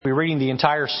reading the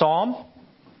entire psalm.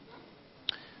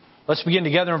 Let's begin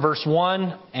together in verse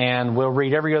 1, and we'll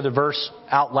read every other verse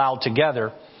out loud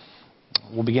together.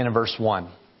 We'll begin in verse 1.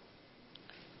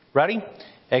 Ready?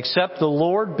 Except the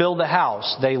Lord build the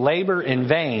house, they labor in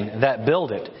vain that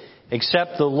build it.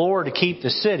 Except the Lord keep the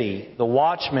city, the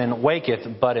watchman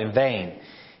waketh but in vain.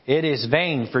 It is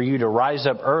vain for you to rise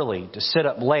up early, to sit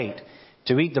up late,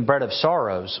 to eat the bread of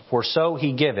sorrows, for so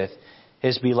he giveth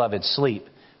his beloved sleep.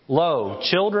 Lo,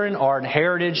 children are an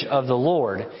heritage of the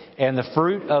Lord, and the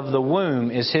fruit of the womb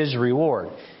is his reward.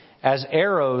 As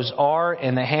arrows are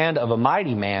in the hand of a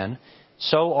mighty man,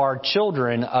 so are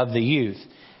children of the youth.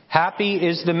 Happy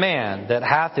is the man that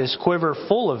hath his quiver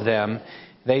full of them.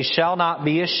 They shall not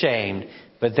be ashamed,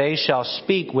 but they shall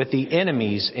speak with the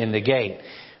enemies in the gate.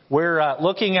 We're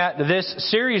looking at this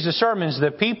series of sermons,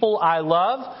 The People I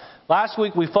Love. Last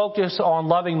week we focused on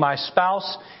loving my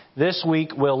spouse. This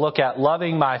week we'll look at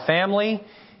loving my family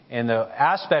and the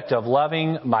aspect of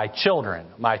loving my children.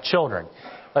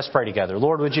 Let's pray together.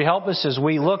 Lord, would you help us as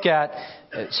we look at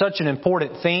such an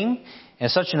important theme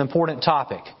and such an important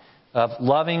topic of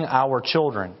loving our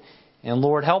children. And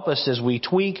Lord, help us as we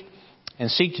tweak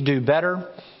and seek to do better,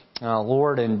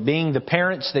 Lord, and being the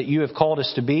parents that you have called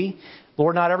us to be.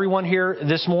 Lord, not everyone here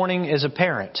this morning is a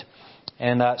parent.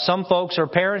 And some folks are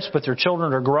parents, but their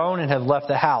children are grown and have left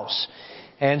the house.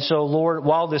 And so, Lord,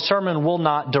 while this sermon will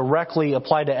not directly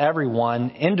apply to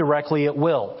everyone, indirectly it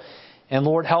will. And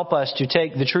Lord, help us to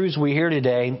take the truths we hear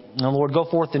today, and Lord, go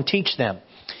forth and teach them.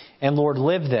 And Lord,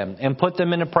 live them and put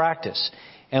them into practice.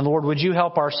 And Lord, would you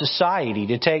help our society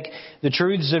to take the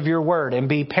truths of your word and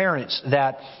be parents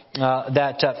that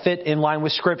fit in line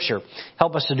with Scripture.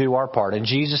 Help us to do our part. In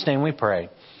Jesus' name we pray.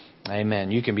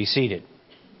 Amen. You can be seated.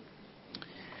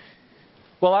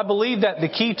 Well, I believe that the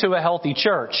key to a healthy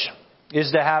church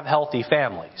is to have healthy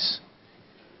families.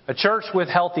 A church with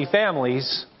healthy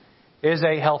families is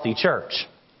a healthy church.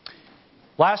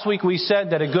 Last week we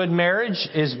said that a good marriage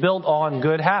is built on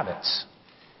good habits.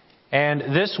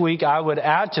 And this week I would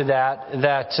add to that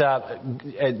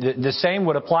the same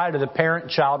would apply to the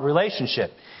parent-child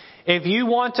relationship. If you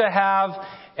want to have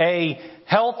a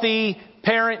healthy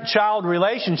parent-child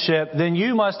relationship, then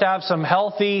you must have some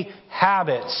healthy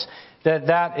habits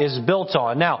that is built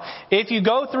on. Now, if you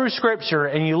go through Scripture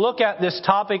and you look at this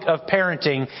topic of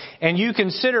parenting and you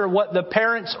consider what the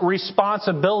parents'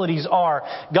 responsibilities are,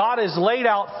 God has laid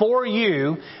out for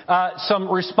you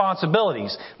some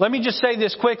responsibilities. Let me just say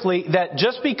this quickly, that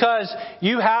just because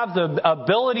you have the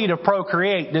ability to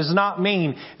procreate does not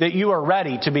mean that you are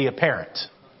ready to be a parent.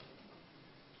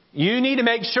 You need to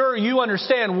make sure you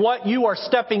understand what you are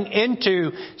stepping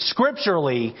into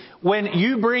scripturally when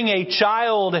you bring a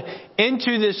child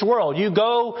into this world. You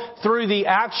go through the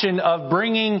action of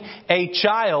bringing a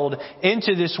child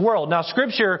into this world. Now,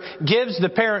 Scripture gives the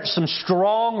parents some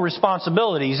strong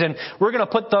responsibilities, and we're going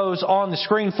to put those on the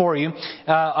screen for you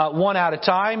one at a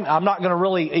time. I'm not going to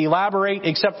really elaborate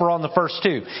except for on the first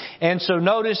two. And so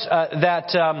notice that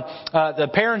the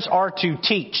parents are to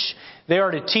teach. They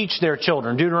are to teach their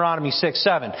children. Deuteronomy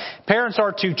 6:7. Parents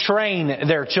are to train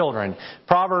their children.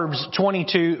 Proverbs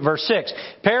 22 verse 6.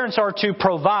 Parents are to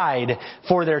provide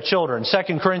for their children.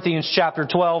 2 Corinthians chapter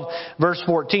 12 verse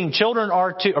 14.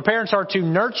 Parents are to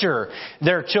nurture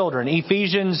their children.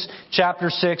 Ephesians chapter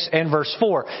 6 and verse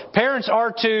 4. Parents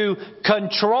are to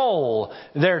control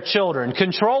their children.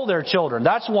 Control their children.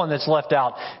 That's one that's left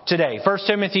out today. 1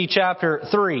 Timothy chapter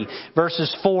 3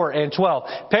 verses 4 and 12.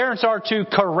 Parents are to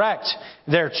correct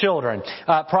their children.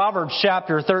 Proverbs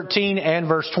chapter 13 and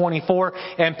verse 24.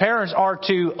 And parents are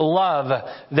to love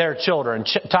their children.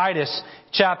 Titus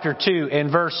chapter 2 and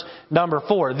verse number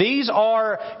 4. These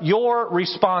are your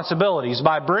responsibilities.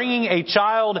 By bringing a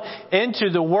child into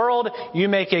the world, you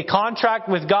make a contract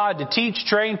with God to teach,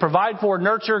 train, provide for,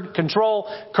 nurture,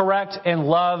 control, correct, and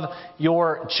love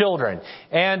your children.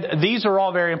 And these are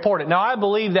all very important. Now, I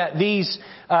believe that these,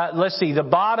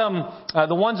 the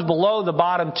ones below the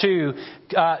bottom two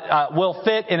will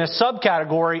fit in a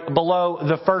subcategory below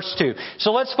the first two.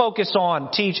 So let's focus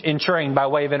on teach and train by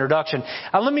way of introduction.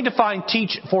 Let me define teach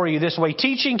for you this way.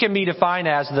 Teaching can be defined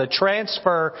as the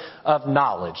transfer of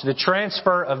knowledge. The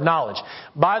transfer of knowledge.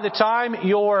 By the time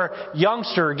your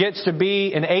youngster gets to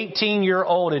be an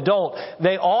 18-year-old adult,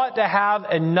 they ought to have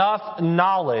enough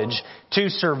knowledge to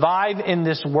survive in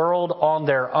this world on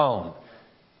their own.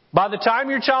 By the time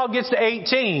your child gets to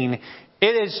 18, it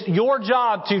is your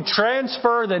job to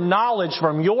transfer the knowledge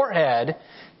from your head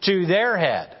to their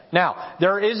head. Now,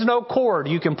 there is no cord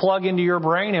you can plug into your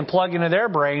brain and plug into their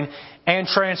brain and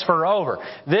transfer over.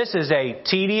 This is a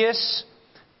tedious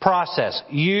process.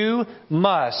 You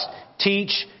must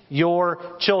teach your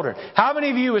children. How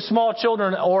many of you with small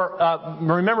children, or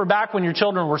remember back when your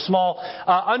children were small,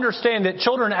 understand that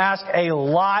children ask a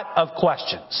lot of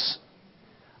questions?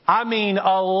 I mean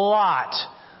a lot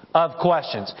of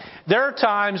questions. There are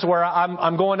times where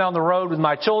I'm going down the road with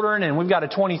my children and we've got a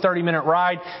 20-30 minute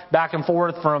ride back and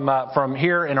forth from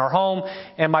here in our home,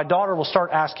 and my daughter will start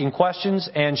asking questions,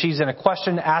 and she's in a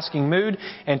question asking mood,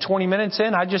 and 20 minutes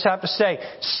in I just have to say,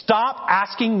 stop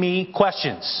asking me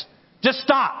questions. Just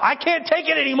stop. I can't take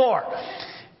it anymore.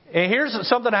 And here's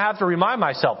something I have to remind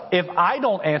myself. If I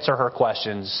don't answer her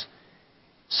questions,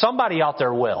 somebody out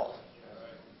there will.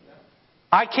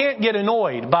 I can't get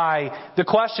annoyed by the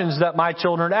questions that my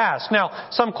children ask. Now,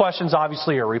 some questions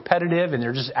obviously are repetitive and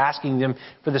they're just asking them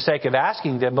for the sake of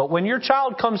asking them. But when your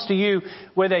child comes to you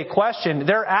with a question,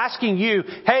 they're asking you,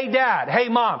 hey Dad, hey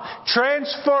Mom,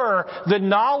 transfer the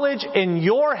knowledge in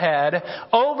your head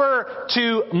over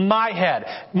to my head.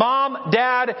 Mom,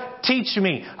 Dad, teach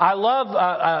me. I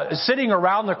love sitting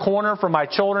around the corner for my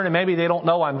children, and maybe they don't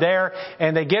know I'm there,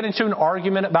 and they get into an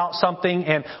argument about something,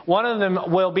 and one of them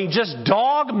will be just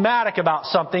dogmatic about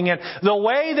something, and the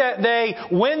way that they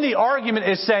win the argument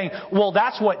is saying, well,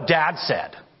 that's what Dad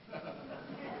said.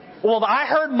 Well, I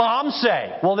heard Mom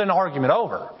say. Well, then argument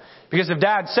over. Because if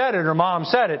Dad said it or Mom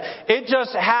said it, it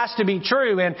just has to be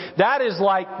true. And that is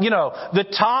like, the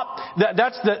top,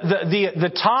 that's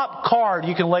the top card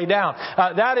you can lay down.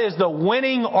 That is the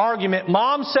winning argument.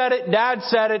 Mom said it, Dad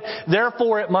said it,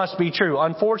 therefore it must be true.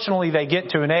 Unfortunately, they get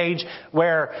to an age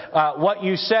where what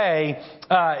you say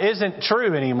isn't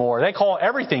true anymore. They call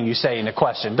everything you say into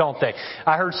question, don't they?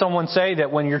 I heard someone say that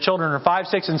when your children are 5,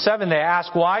 6, and 7, they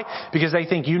ask why, because they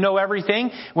think you know everything.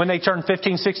 When they turn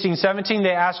 15, 16, 17,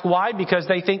 they ask why, because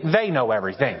they think they know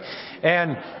everything.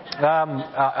 And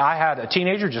I had a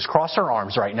teenager just cross her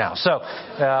arms right now. So,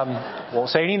 won't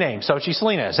say any names. Sochi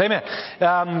Salinas. Amen.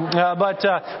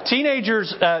 But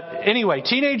teenagers,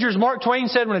 Mark Twain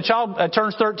said when a child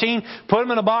turns 13, put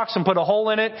them in a box and put a hole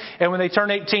in it. And when they turn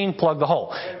 18, plug the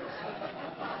hole.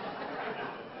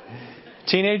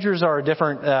 Teenagers are a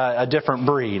different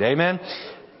breed. Amen.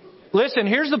 Listen,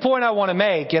 here's the point I want to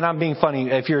make, and I'm being funny.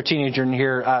 If you're a teenager in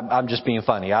here, I'm just being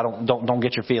funny. Don't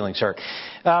get your feelings hurt.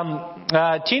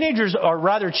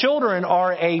 Children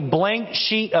are a blank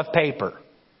sheet of paper.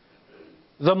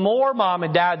 The more, Mom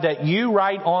and Dad, that you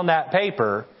write on that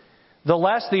paper, the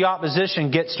less the opposition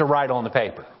gets to write on the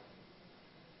paper.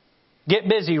 Get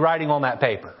busy writing on that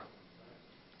paper.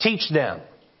 Teach them.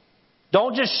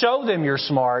 Don't just show them you're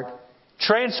smart.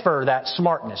 Transfer that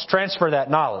smartness. Transfer that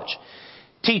knowledge.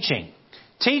 Teaching.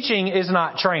 Teaching is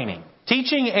not training.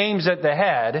 Teaching aims at the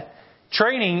head.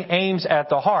 Training aims at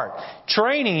the heart.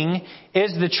 Training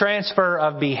is the transfer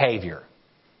of behavior.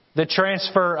 The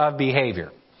transfer of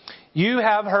behavior. You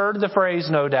have heard the phrase,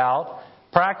 no doubt,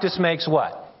 practice makes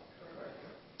what?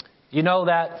 You know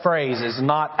that phrase is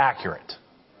not accurate.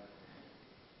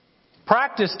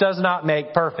 Practice does not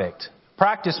make perfect.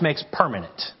 Practice makes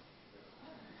permanent.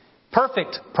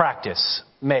 Perfect practice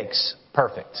makes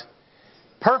perfect.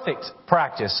 Perfect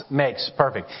practice makes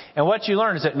perfect. And what you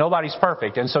learn is that nobody's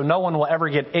perfect, and so no one will ever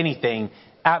get anything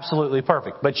absolutely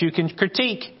perfect. But you can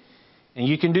critique, and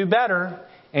you can do better,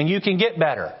 and you can get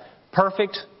better.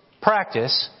 Perfect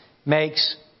practice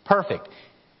makes perfect.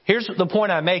 Here's the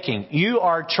point I'm making. You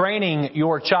are training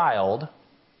your child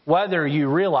whether you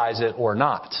realize it or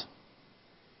not.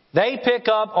 They pick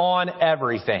up on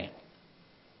everything.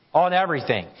 On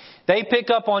everything. They pick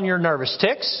up on your nervous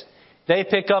tics. They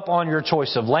pick up on your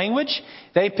choice of language.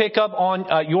 They pick up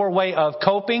on your way of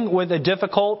coping with a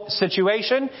difficult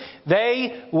situation.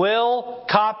 They will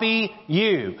copy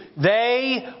you.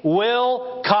 They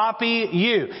will copy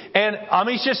you. And let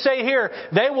me just say here,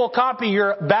 they will copy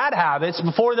your bad habits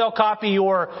before they'll copy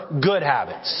your good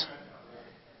habits.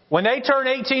 When they turn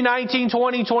 18, 19,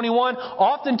 20, 21,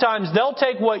 oftentimes they'll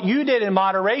take what you did in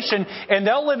moderation and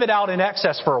they'll live it out in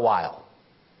excess for a while.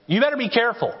 You better be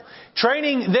careful.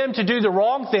 Training them to do the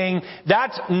wrong thing,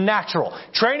 that's natural.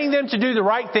 Training them to do the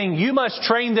right thing, you must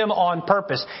train them on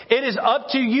purpose. It is up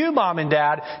to you, Mom and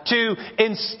Dad, to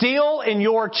instill in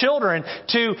your children,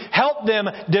 to help them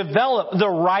develop the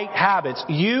right habits.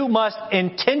 You must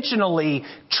intentionally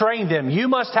train them. You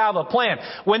must have a plan.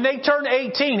 When they turn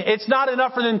 18, it's not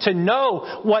enough for them to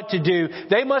know what to do.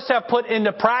 They must have put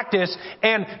into practice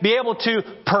and be able to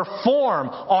perform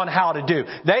on how to do.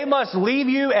 They must leave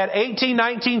you at 18,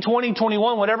 19, 20,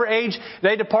 21, whatever age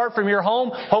they depart from your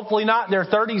home, hopefully not their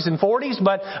 30s and 40s,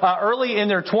 but early in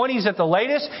their 20s at the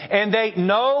latest, and they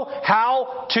know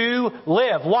how to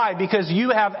live. Why? Because you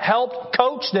have helped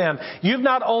coach them. You've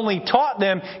not only taught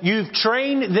them, you've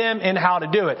trained them in how to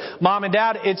do it. Mom and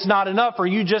Dad, it's not enough for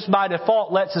you just by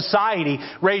default let society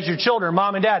raise your children.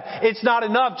 Mom and Dad, it's not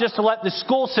enough just to let the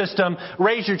school system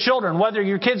raise your children. Whether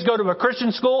your kids go to a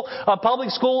Christian school, a public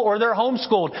school, or they're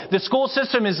homeschooled, the school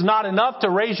system is not enough to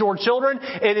raise your children.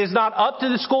 It is not up to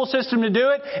the school system to do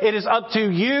it. It is up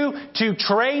to you to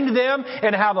train them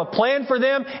and have a plan for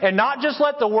them and not just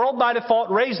let the world by default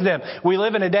raise them. We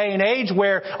live in a day and age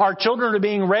where our children are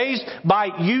being raised by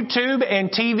YouTube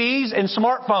and TVs and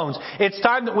smartphones. It's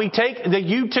time that we take the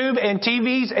YouTube and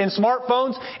TVs and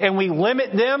smartphones and we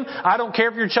limit them. I don't care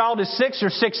if your child is 6 or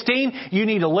 16. You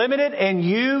need to limit it and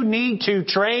you need to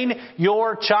train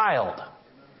your child.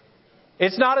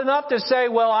 It's not enough to say,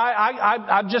 well,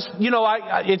 I'm just,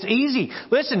 it's easy.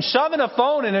 Listen, shoving a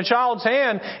phone in a child's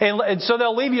hand and so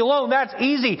they'll leave you alone, that's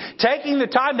easy. Taking the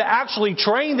time to actually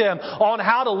train them on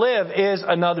how to live is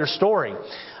another story.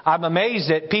 I'm amazed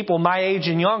at people my age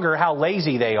and younger, how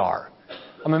lazy they are.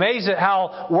 I'm amazed at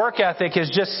how work ethic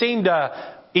has just seemed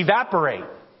to evaporate.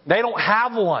 They don't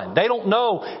have one. They don't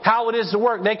know how it is to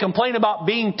work. They complain about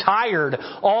being tired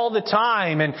all the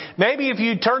time. And maybe if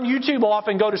you turn YouTube off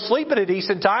and go to sleep at a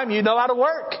decent time, you know how to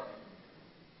work.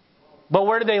 But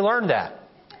where did they learn that?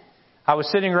 I was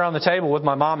sitting around the table with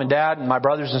my mom and dad and my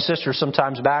brothers and sisters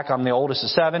sometimes back. I'm the oldest of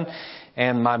 7.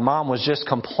 And my mom was just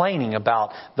complaining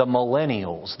about the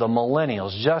millennials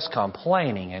just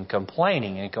complaining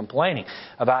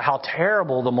about how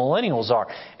terrible the millennials are.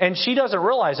 And she doesn't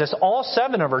realize this. All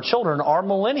 7 of her children are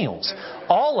millennials.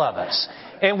 All of us.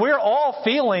 And we're all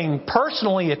feeling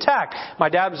personally attacked. My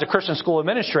dad was a Christian school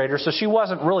administrator, so she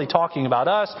wasn't really talking about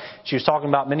us. She was talking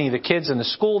about many of the kids in the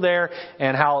school there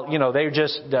and how, they're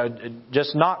just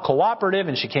not cooperative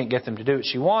and she can't get them to do what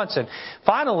she wants. And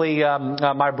finally,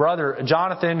 my brother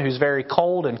Jonathan, who's very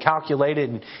cold and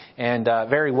calculated and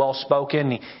very well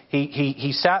spoken,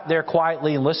 he sat there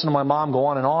quietly and listened to my mom go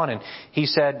on. And he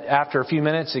said, after a few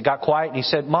minutes, it got quiet and he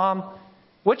said, "Mom,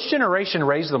 which generation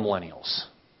raised the millennials?"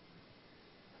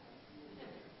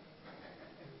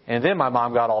 And then my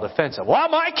mom got all defensive. "Well,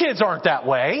 my kids aren't that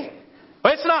way.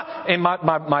 It's not." And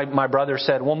my brother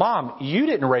said, "Well, Mom, you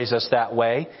didn't raise us that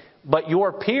way, but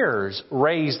your peers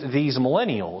raised these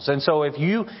millennials. And so if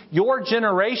your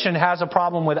generation has a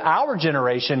problem with our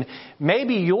generation,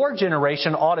 maybe your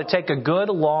generation ought to take a good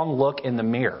long look in the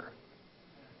mirror."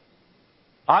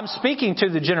 I'm speaking to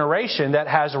the generation that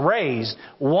has raised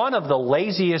one of the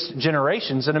laziest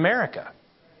generations in America.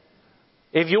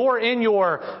 If you're in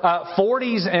your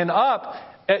 40s and up,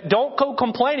 don't go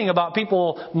complaining about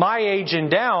people my age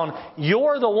and down.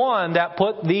 You're the one that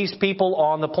put these people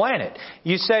on the planet.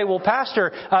 You say, "Well,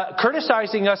 Pastor,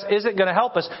 criticizing us isn't going to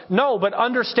help us." No, but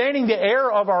understanding the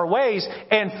error of our ways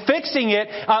and fixing it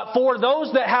for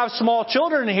those that have small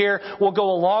children here will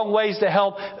go a long ways to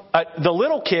help the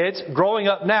little kids growing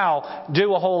up now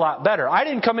do a whole lot better. I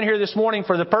didn't come in here this morning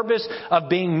for the purpose of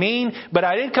being mean, but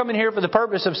I did come in here for the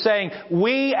purpose of saying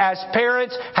we as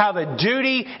parents have a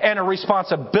duty and a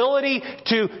responsibility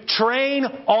to train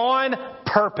on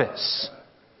purpose.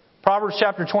 Proverbs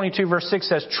chapter 22 verse 6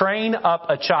 says, "Train up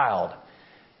a child.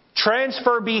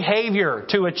 Transfer behavior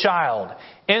to a child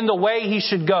in the way he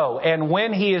should go, and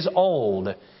when he is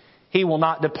old, he will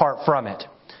not depart from it."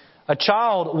 A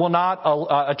child will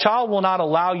not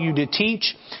allow you to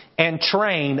teach and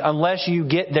train unless you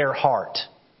get their heart.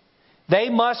 They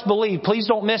must believe, please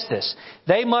don't miss this,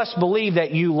 they must believe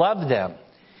that you love them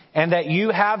and that you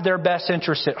have their best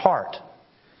interest at heart.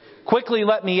 Quickly,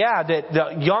 let me add that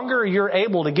the younger you're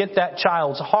able to get that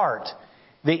child's heart,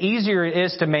 the easier it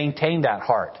is to maintain that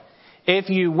heart. If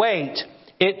you wait,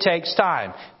 it takes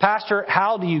time. Pastor,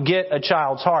 how do you get a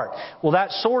child's heart? Well,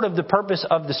 that's sort of the purpose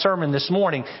of the sermon this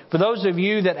morning. For those of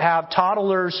you that have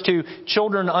toddlers to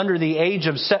children under the age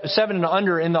of 7 and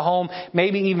under in the home,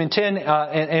 maybe even 10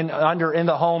 and under in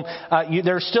the home,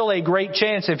 there's still a great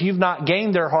chance if you've not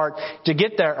gained their heart to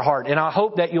get their heart. And I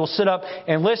hope that you'll sit up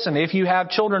and listen. If you have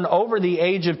children over the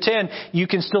age of 10, you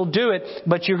can still do it,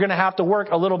 but you're going to have to work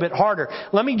a little bit harder.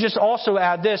 Let me just also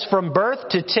add this. From birth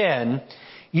to 10,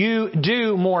 you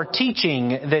do more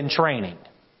teaching than training.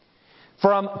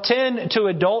 From 10 to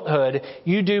adulthood,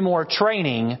 you do more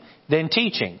training than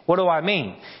teaching. What do I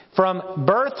mean? From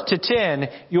birth to 10,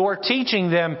 you're teaching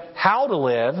them how to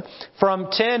live. From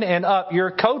 10 and up,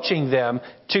 you're coaching them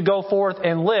to go forth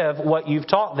and live what you've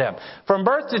taught them. From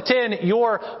birth to 10,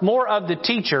 you're more of the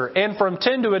teacher, and from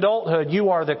 10 to adulthood, you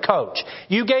are the coach.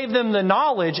 You gave them the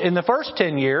knowledge in the first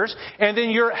 10 years, and then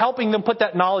you're helping them put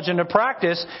that knowledge into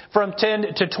practice from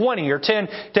 10 to 20 or 10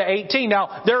 to 18.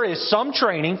 Now, there is some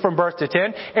training from birth to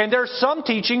 10, and there's some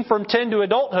teaching from 10 to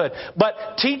adulthood.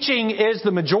 But teaching is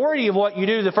the majority of what you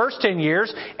do the first 10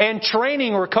 years, and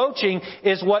training or coaching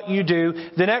is what you do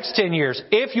the next 10 years.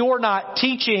 If you're not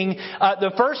teaching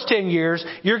the first 10 years,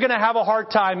 you're going to have a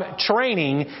hard time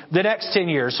training the next 10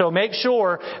 years. So make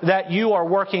sure that you are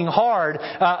working hard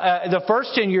the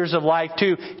first 10 years of life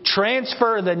to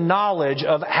transfer the knowledge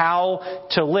of how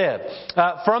to live.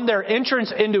 From their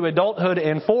entrance into adulthood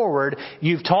and forward,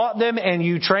 you've taught them and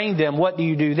you trained them. What do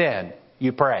you do then?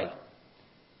 You pray.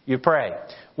 You pray.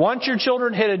 Once your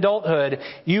children hit adulthood,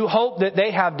 you hope that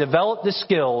they have developed the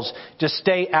skills to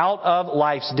stay out of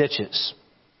life's ditches.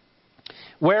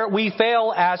 Where we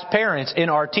fail as parents in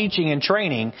our teaching and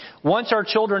training, once our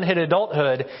children hit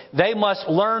adulthood, they must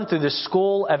learn through the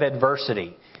school of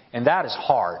adversity. And that is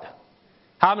hard.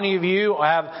 How many of you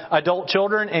have adult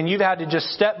children and you've had to just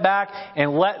step back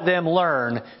and let them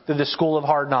learn through the school of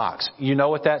hard knocks? You know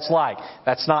what that's like.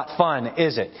 That's not fun,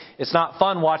 is it? It's not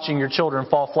fun watching your children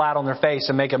fall flat on their face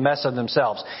and make a mess of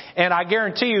themselves. And I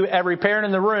guarantee you, every parent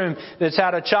in the room that's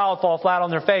had a child fall flat on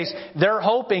their face, they're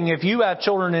hoping if you have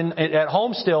children at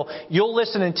home still, you'll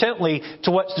listen intently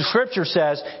to what the Scripture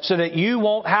says so that you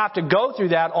won't have to go through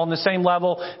that on the same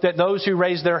level that those who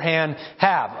raise their hand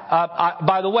have.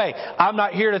 By the way, I'm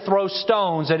not here to throw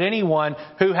stones at anyone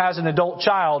who has an adult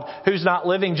child who's not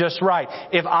living just right.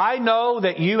 If I know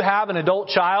that you have an adult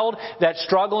child that's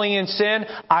struggling in sin,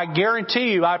 I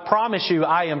guarantee you, I promise you,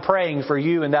 I am praying for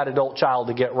you and that adult child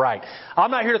to get right.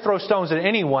 I'm not here to throw stones at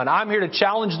anyone. I'm here to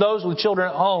challenge those with children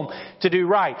at home to do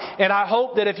right. And I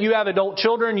hope that if you have adult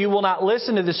children, you will not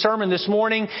listen to the sermon this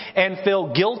morning and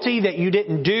feel guilty that you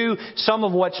didn't do some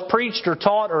of what's preached or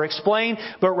taught or explained,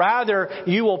 but rather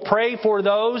you will pray for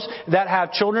those that have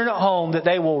children at home that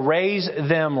they will raise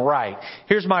them right.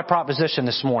 Here's my proposition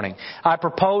this morning. I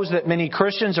propose that many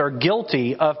Christians are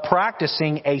guilty of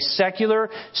practicing a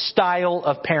secular style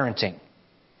of parenting.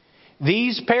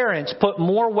 These parents put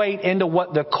more weight into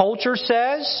what the culture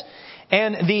says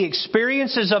and the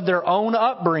experiences of their own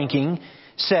upbringing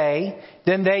say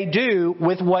than they do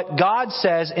with what God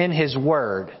says in His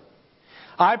Word.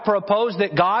 I propose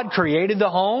that God created the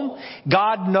home,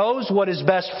 God knows what is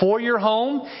best for your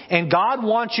home, and God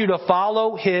wants you to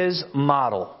follow His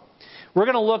model. We're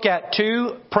going to look at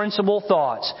two principal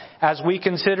thoughts as we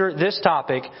consider this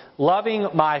topic, loving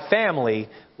my family,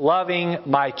 loving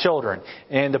my children.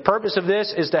 And the purpose of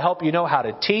this is to help you know how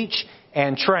to teach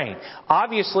and train.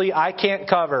 Obviously, I can't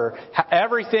cover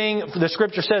everything the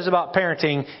Scripture says about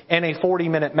parenting in a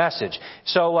 40-minute message.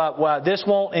 So this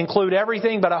won't include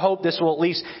everything, but I hope this will at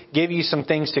least give you some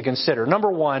things to consider. Number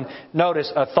one,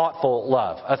 notice a thoughtful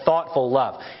love. A thoughtful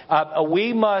love.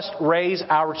 We must raise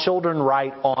our children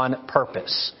right on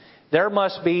purpose. There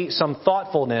must be some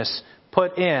thoughtfulness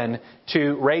put in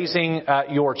to raising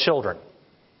your children.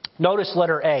 Notice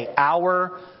letter A,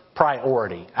 our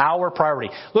priority. Our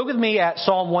priority. Look with me at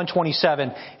Psalm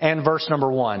 127 and verse number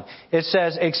 1. It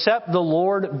says, "Except the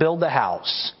Lord build the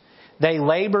house, they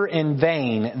labor in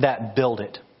vain that build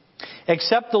it.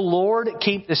 Except the Lord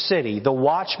keep the city, the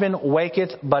watchman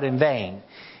waketh but in vain.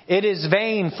 It is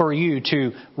vain for you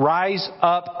to rise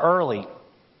up early,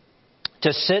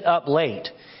 to sit up late,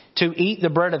 to eat the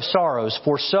bread of sorrows,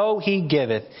 for so He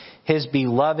giveth His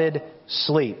beloved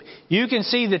sleep." You can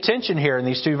see the tension here in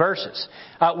these two verses.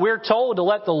 We're told to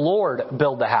let the Lord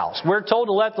build the house. We're told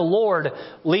to let the Lord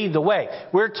lead the way.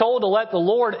 We're told to let the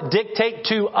Lord dictate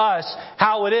to us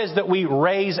how it is that we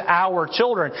raise our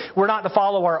children. We're not to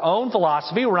follow our own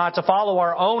philosophy. We're not to follow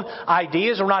our own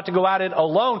ideas. We're not to go at it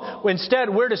alone.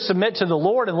 Instead, we're to submit to the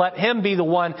Lord and let Him be the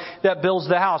one that builds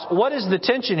the house. What is the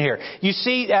tension here? You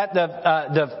see at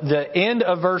the end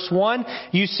of verse 1,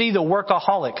 you see the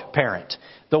workaholic parent.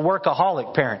 The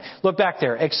workaholic parent. Look back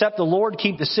there. "Except the Lord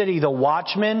keep the city, the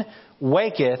watchman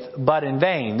waketh but in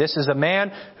vain." This is a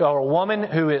man or a woman,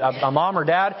 a mom or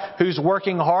dad, who's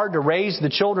working hard to raise the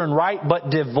children right, but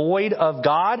devoid of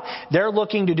God. They're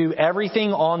looking to do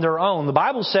everything on their own. The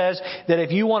Bible says that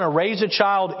if you want to raise a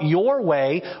child your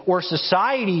way or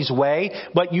society's way,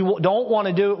 but you don't want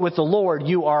to do it with the Lord,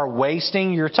 you are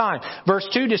wasting your time. Verse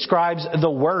 2 describes the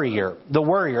worrier. The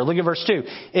worrier. Look at verse 2.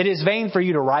 "It is vain for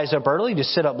you to rise up early, to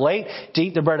sit up late, to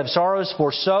eat the bread of sorrows,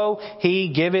 for so He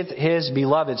giveth His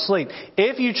beloved sleep."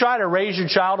 if you try to raise your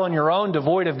child on your own,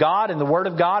 devoid of God and the Word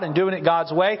of God and doing it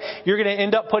God's way, you're going to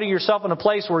end up putting yourself in a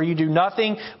place where you do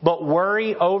nothing but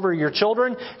worry over your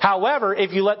children. However,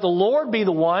 if you let the Lord be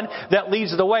the one that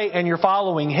leads the way and you're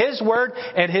following His Word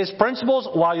and His principles,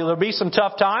 while there'll be some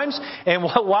tough times, and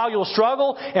while you'll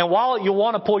struggle, and while you'll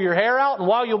want to pull your hair out, and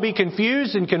while you'll be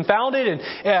confused and confounded and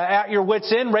at your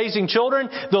wits' end raising children,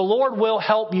 the Lord will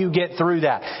help you get through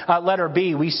that. Letter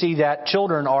B, we see that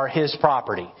children are His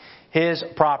property. His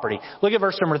property. Look at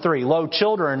verse number 3. Lo,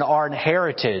 children are an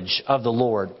heritage of the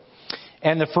Lord,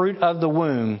 and the fruit of the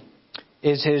womb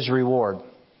is His reward.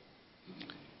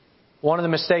 One of the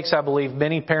mistakes I believe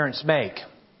many parents make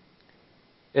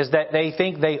is that they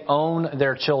think they own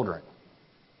their children.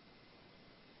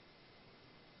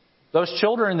 Those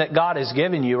children that God has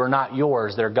given you are not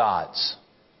yours, they're God's.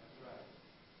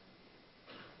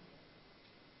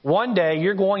 One day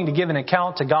you're going to give an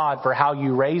account to God for how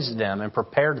you raised them and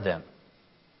prepared them.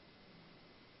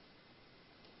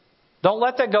 Don't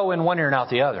let that go in one ear and out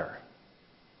the other.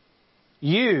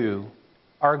 You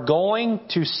are going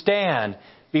to stand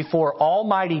before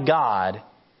Almighty God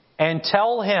and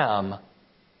tell Him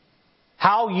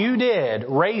how you did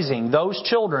raising those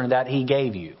children that He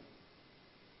gave you.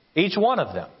 Each one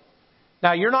of them.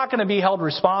 Now, you're not going to be held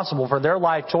responsible for their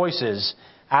life choices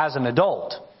as an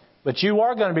adult, but you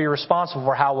are going to be responsible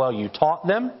for how well you taught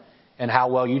them and how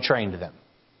well you trained them.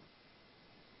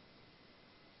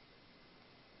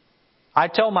 I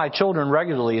tell my children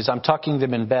regularly as I'm tucking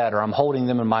them in bed or I'm holding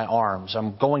them in my arms,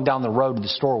 I'm going down the road to the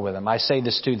store with them, I say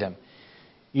this to them: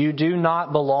 you do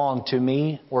not belong to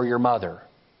me or your mother.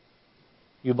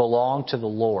 You belong to the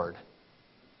Lord.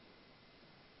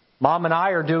 Mom and I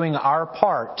are doing our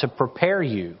part to prepare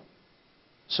you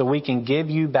so we can give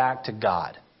you back to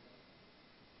God.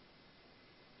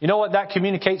 You know what that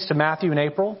communicates to Matthew and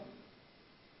April?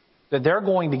 That they're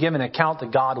going to give an account to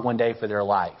God one day for their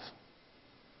life.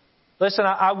 Listen,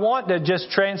 I want to just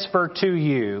transfer to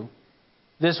you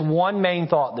this one main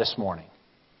thought this morning.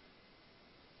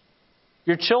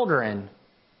 Your children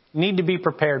need to be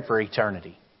prepared for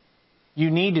eternity. You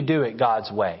need to do it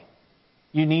God's way.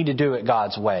 You need to do it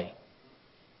God's way.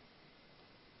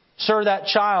 Sir, that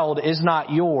child is not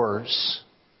yours.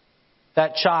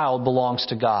 That child belongs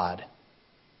to God.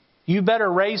 You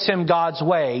better raise him God's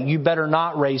way. You better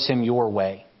not raise him your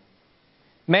way.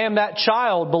 Ma'am, that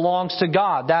child belongs to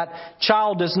God. That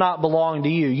child does not belong to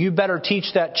you. You better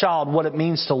teach that child what it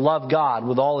means to love God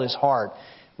with all his heart,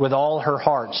 with all her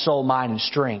heart, soul, mind, and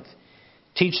strength.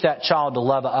 Teach that child to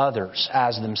love others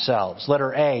as themselves.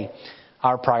 Letter A,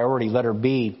 our priority. Letter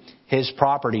B, His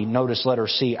property. Notice letter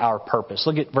C, our purpose.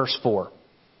 Look at verse 4.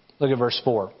 Look at verse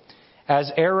 4. As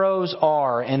arrows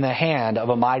are in the hand of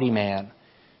a mighty man,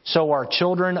 so are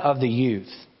children of the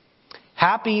youth.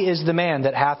 Happy is the man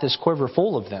that hath his quiver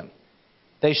full of them.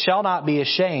 They shall not be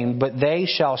ashamed, but they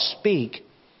shall speak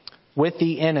with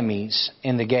the enemies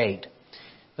in the gate.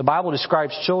 The Bible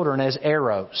describes children as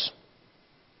arrows.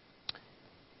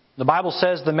 The Bible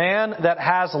says the man that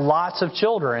has lots of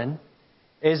children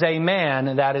is a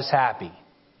man that is happy.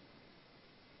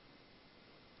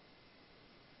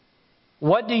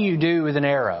 What do you do with an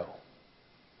arrow?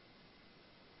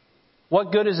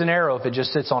 What good is an arrow if it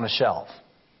just sits on a shelf?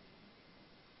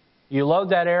 You load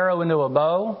that arrow into a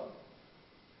bow,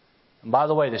 and by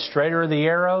the way, the straighter the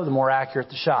arrow, the more accurate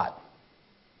the shot.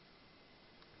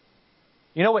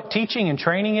 You know what teaching and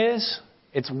training is?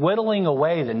 It's whittling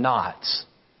away the knots.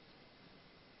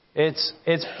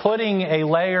 It's putting a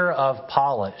layer of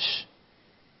polish.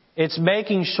 It's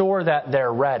making sure that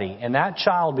they're ready. And that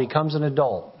child becomes an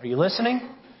adult. Are you listening?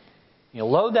 You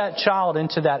load that child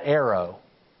into that arrow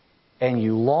and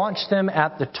you launch them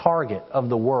at the target of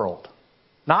the world.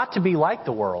 Not to be like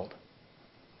the world,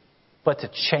 but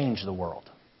to change the world.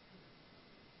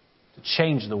 To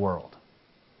change the world.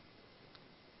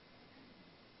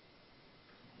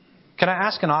 Can I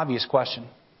ask an obvious question?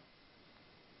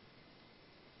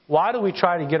 Why do we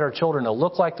try to get our children to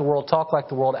look like the world, talk like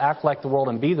the world, act like the world,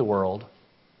 and be the world,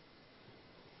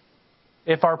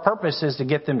 if our purpose is to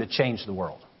get them to change the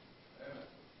world?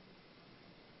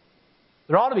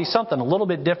 There ought to be something a little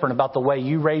bit different about the way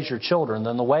you raise your children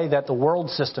than the way that the world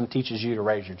system teaches you to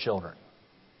raise your children.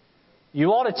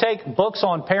 You ought to take books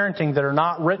on parenting that are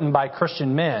not written by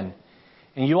Christian men,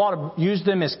 and you ought to use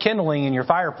them as kindling in your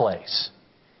fireplace.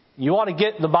 You ought to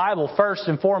get the Bible first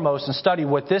and foremost and study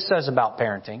what this says about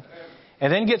parenting.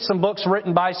 And then get some books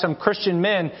written by some Christian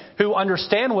men who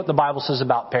understand what the Bible says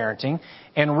about parenting.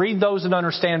 and read those and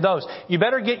understand those. You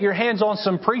better get your hands on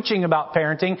some preaching about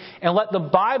parenting and let the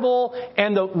Bible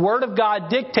and the Word of God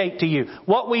dictate to you.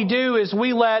 What we do is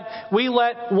we let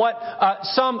what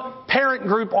some parent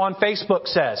group on Facebook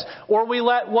says, or we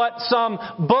let what some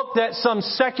book that some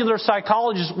secular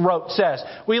psychologist wrote says.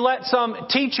 We let some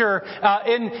teacher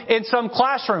in some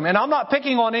classroom, and I'm not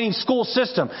picking on any school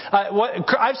system.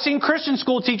 I've seen Christian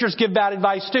school teachers give bad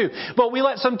advice too, but we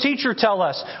let some teacher tell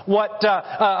us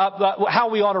how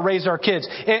we ought to raise our kids.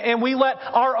 And we let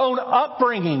our own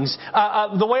upbringings,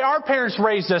 the way our parents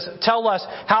raised us, tell us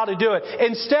how to do it.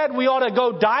 Instead, we ought to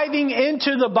go diving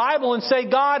into the Bible and say,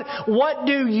 God, what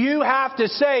do you have to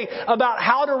say about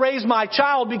how to raise my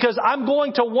child? Because I'm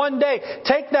going to one day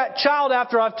take that child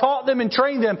after I've taught them and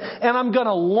trained them, and I'm going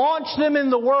to launch them in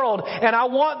the world. And I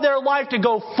want their life to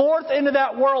go forth into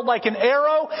that world like an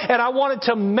arrow, and I want it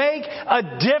to make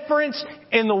a difference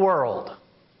in the world.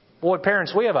 Boy,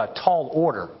 parents, we have a tall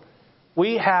order.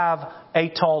 We have a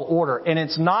tall order. And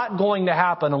it's not going to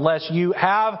happen unless you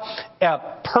have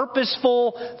a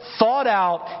purposeful, thought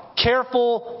out,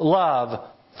 careful love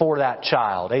for that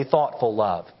child. A thoughtful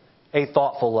love. A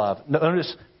thoughtful love.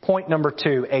 Notice point number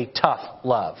 2, a tough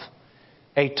love.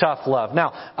 A tough love.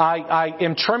 Now, I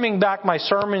am trimming back my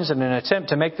sermons in an attempt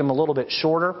to make them a little bit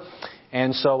shorter.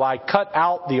 And so I cut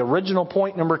out the original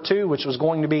point number 2, which was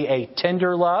going to be a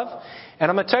tender love. And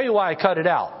I'm going to tell you why I cut it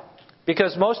out.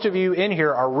 Because most of you in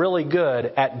here are really good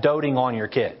at doting on your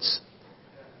kids.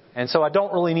 And so I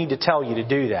don't really need to tell you to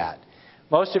do that.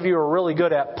 Most of you are really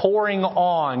good at pouring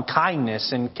on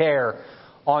kindness and care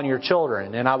on your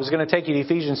children. And I was going to take you to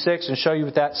Ephesians 6 and show you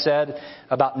what that said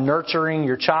about nurturing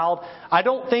your child. I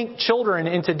don't think children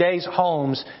in today's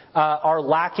homes are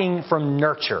lacking from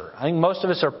nurture. I think most of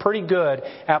us are pretty good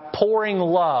at pouring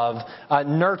love,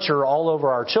 nurture all over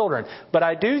our children. But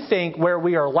I do think where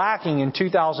we are lacking in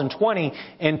 2020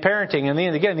 in parenting,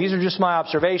 and again, these are just my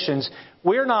observations,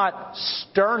 we're not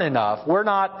stern enough. We're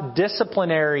not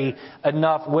disciplinary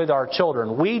enough with our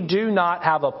children. We do not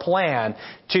have a plan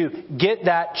to get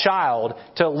that child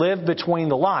to live between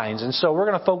the lines. And so we're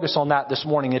going to focus on that this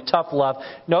morning, a tough love.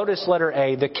 Notice letter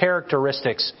A, the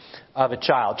characteristics of a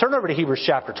child. Turn over to Hebrews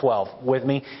chapter 12 with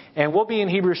me. And we'll be in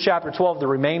Hebrews chapter 12 the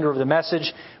remainder of the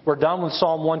message. We're done with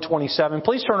Psalm 127.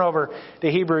 Please turn over to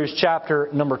Hebrews chapter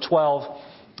number 12.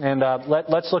 And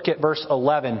let's look at verse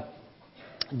 11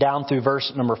 down through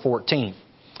verse number 14.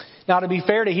 Now, to be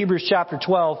fair to Hebrews chapter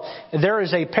 12, there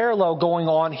is a parallel going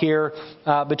on here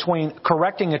between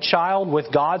correcting a child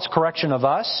with God's correction of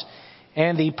us.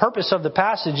 And the purpose of the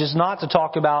passage is not to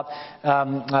talk about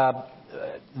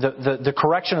the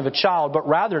correction of a child, but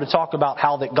rather to talk about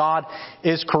how that God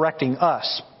is correcting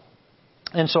us.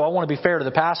 And so I want to be fair to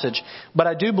the passage, but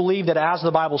I do believe that as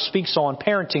the Bible speaks on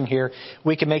parenting here,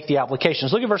 we can make the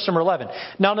applications. Look at verse number 11.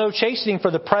 Now no chastening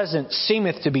for the present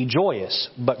seemeth to be joyous,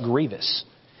 but grievous.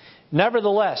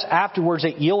 Nevertheless, afterwards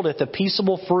it yieldeth a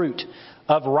peaceable fruit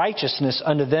of righteousness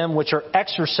unto them which are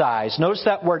exercised. Notice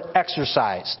that word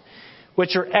exercised,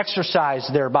 which are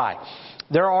exercised thereby.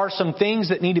 There are some things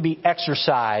that need to be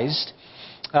exercised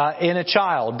in a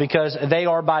child because they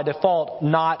are by default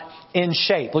not in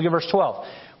shape. Look at verse 12.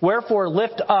 Wherefore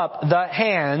lift up the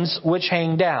hands which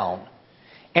hang down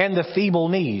and the feeble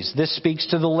knees. This speaks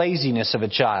to the laziness of a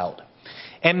child.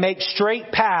 And make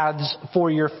straight paths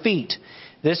for your feet.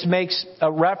 This makes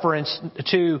a reference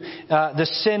to the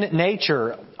sin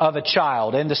nature of a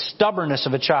child and the stubbornness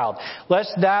of a child.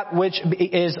 Lest that which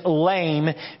is lame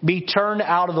be turned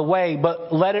out of the way,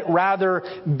 but let it rather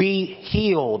be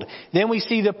healed. Then we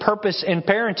see the purpose in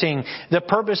parenting, the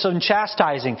purpose in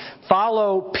chastising.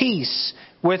 Follow peace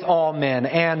with all men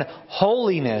and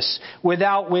holiness,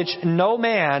 without which no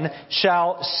man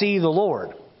shall see the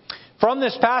Lord. From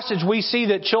this passage, we see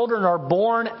that children are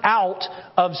born out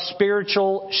of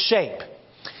spiritual shape.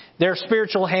 Their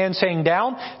spiritual hands hang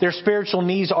down. Their spiritual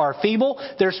knees are feeble.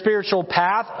 Their spiritual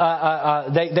path,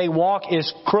 they walk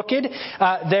is crooked.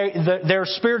 Their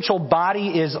spiritual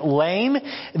body is lame.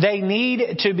 They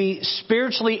need to be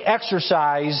spiritually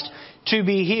exercised to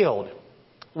be healed.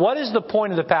 What is the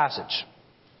point of the passage?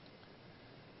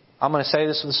 I'm going to say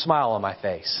this with a smile on my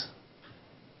face.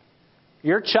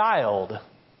 Your child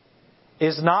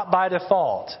is not by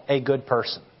default a good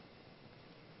person.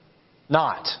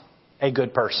 Not a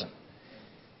good person.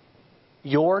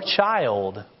 Your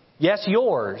child, yes,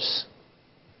 yours,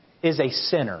 is a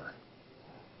sinner.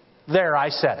 There, I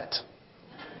said it.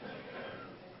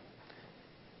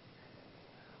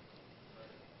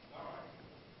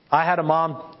 I had a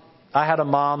mom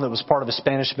that was part of a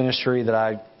Spanish ministry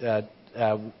that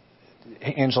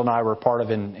Angela and I were part of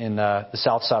in the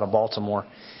south side of Baltimore.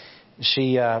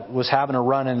 she was having a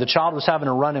run-in. The child was having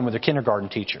a run-in with her kindergarten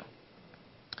teacher.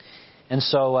 And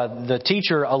so the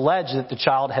teacher alleged that the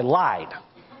child had lied.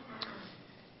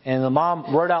 And the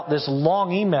mom wrote out this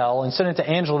long email and sent it to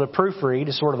Angela to proofread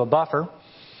as sort of a buffer.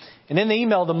 And in the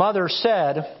email, the mother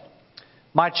said,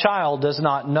 "My child does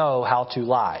not know how to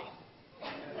lie."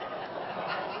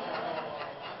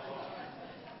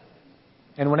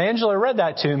 And when Angela read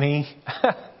that to me,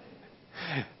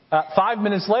 5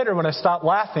 minutes later when I stopped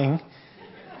laughing,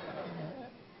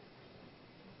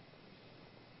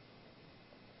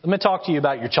 let me talk to you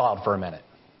about your child for a minute.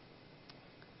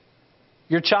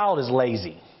 Your child is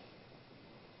lazy.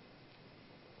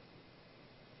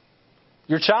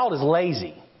 Your child is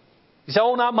lazy. You say,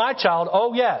 "Oh, not my child."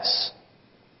 Oh, yes,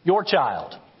 your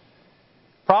child.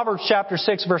 Proverbs chapter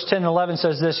 6, verse 10 and 11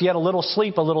 says this, "Yet a little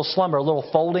sleep, a little slumber, a little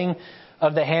folding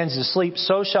of the hands to sleep,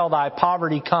 so shall thy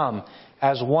poverty come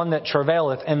as one that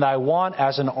travaileth, and thy want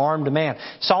as an armed man."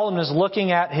 Solomon is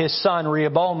looking at his son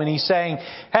Rehoboam, and he's saying,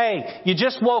 "Hey, you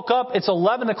just woke up. It's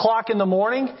 11 o'clock in the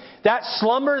morning. That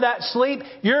slumber, that sleep,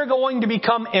 you're going to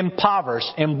become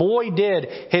impoverished." And boy, did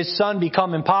his son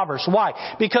become impoverished. Why?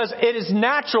 Because it is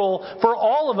natural for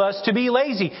all of us to be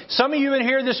lazy. Some of you in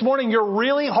here this morning, you're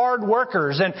really hard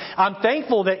workers, and I'm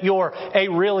thankful that you're a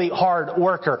really hard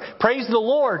worker. Praise the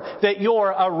Lord that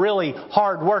you're a really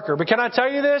hard worker. But can I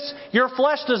tell you this? Your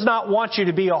flesh does not want you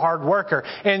to be a hard worker.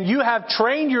 And you have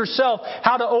trained yourself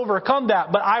how to overcome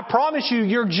that. But I promise you,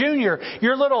 your Junior,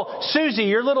 your little Susie,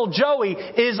 your little Joey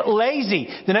is lazy.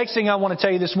 The next thing I want to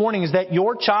tell you this morning is that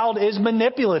your child is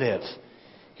manipulative.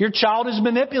 Your child is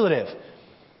manipulative.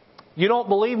 You don't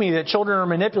believe me that children are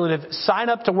manipulative? Sign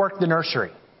up to work the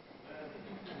nursery.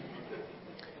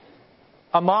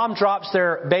 A mom drops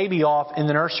their baby off in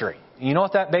the nursery. You know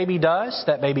what that baby does?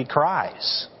 That baby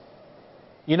cries.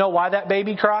 You know why that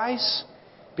baby cries?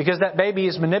 Because that baby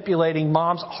is manipulating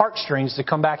mom's heartstrings to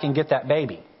come back and get that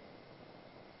baby.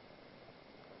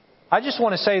 I just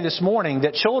want to say this morning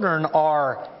that children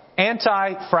are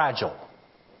anti-fragile.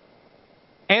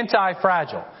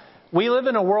 Anti-fragile. We live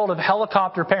in a world of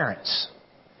helicopter parents.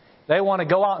 They want to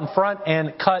go out in front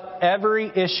and cut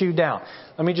every issue down.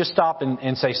 Let me just stop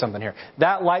and say something here.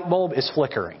 That light bulb is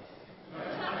flickering.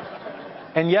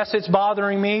 And yes, it's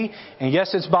bothering me. And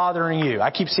yes, it's bothering you.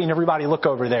 I keep seeing everybody look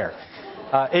over there.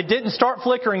 It didn't start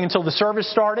flickering until the service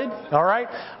started. All right?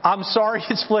 I'm sorry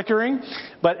it's flickering.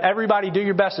 But everybody do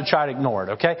your best to try to ignore it.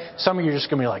 Okay? Some of you are just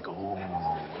going to be like, ooh.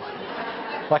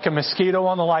 Like a mosquito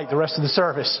on the light the rest of the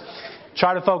service.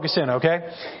 Try to focus in, okay?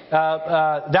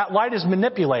 That light is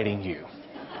manipulating you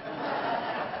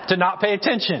to not pay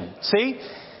attention. See?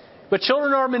 But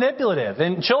children are manipulative,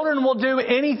 and children will do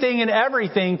anything and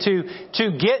everything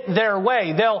to get their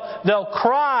way. They'll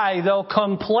cry, they'll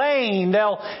complain,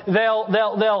 they'll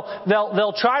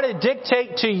try to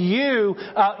dictate to you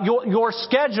your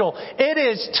schedule. It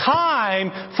is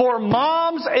time for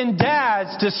moms and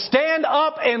dads to stand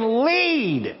up and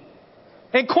lead,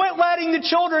 and quit letting the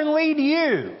children lead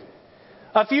you.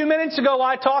 A few minutes ago,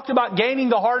 I talked about gaining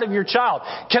the heart of your child.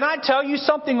 Can I tell you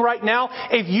something right now?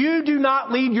 If you do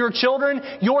not lead your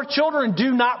children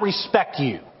do not respect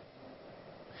you.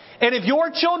 And if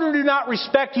your children do not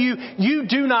respect you, you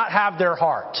do not have their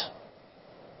heart.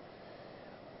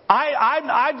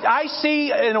 I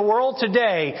see in a world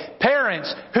today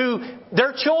parents who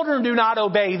their children do not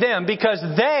obey them because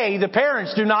the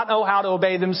parents, do not know how to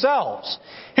obey themselves.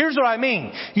 Here's what I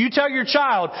mean. You tell your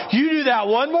child, you do that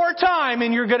one more time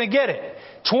and you're going to get it.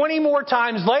 20 more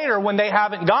times later when they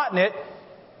haven't gotten it,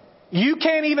 you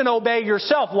can't even obey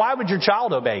yourself. Why would your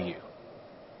child obey you?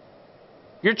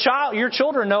 Your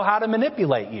children know how to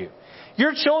manipulate you.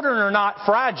 Your children are not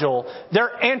fragile,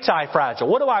 they're anti-fragile.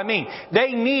 What do I mean?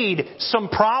 They need some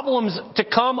problems to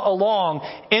come along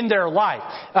in their life.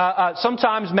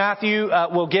 Sometimes Matthew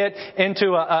will get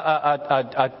into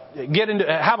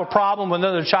have a problem with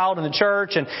another child in the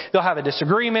church, and they'll have a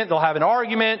disagreement, they'll have an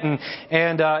argument,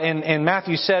 and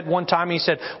Matthew said one time, he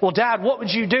said, "Well, Dad, what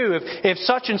would you do if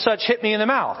such and such hit me in the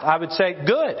mouth?" I would say,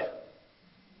 "Good."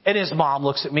 And his mom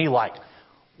looks at me like,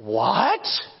 "What?"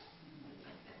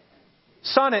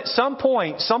 Son, at some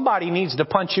point, somebody needs to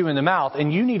punch you in the mouth,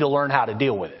 and you need to learn how to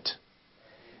deal with it.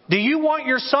 Do you want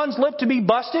your son's lip to be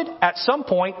busted? At some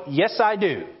point, yes, I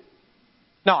do.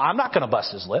 No, I'm not going to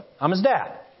bust his lip. I'm his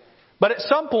dad. But at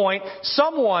some point,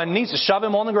 someone needs to shove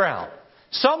him on the ground.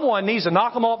 Someone needs to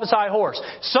knock him off his high horse.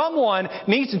 Someone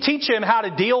needs to teach him how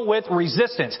to deal with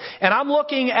resistance. And I'm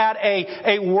looking at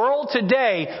a world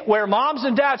today where moms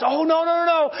and dads, oh, no,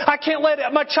 I can't let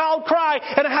my child cry,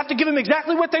 and I have to give him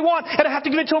exactly what they want, and I have to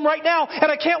give it to him right now, and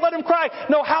I can't let him cry.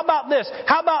 No, how about this?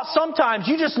 How about sometimes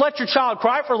you just let your child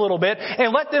cry for a little bit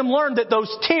and let them learn that those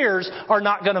tears are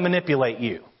not going to manipulate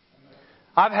you.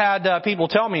 I've had people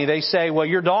tell me, they say, well,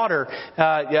 your daughter,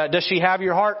 does she have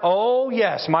your heart? Oh,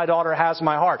 yes, my daughter has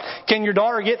my heart. Can your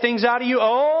daughter get things out of you?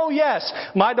 Oh, yes,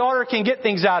 my daughter can get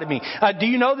things out of me. Do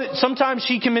you know that sometimes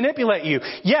she can manipulate you?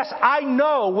 Yes, I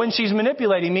know when she's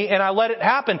manipulating me and I let it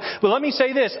happen. But let me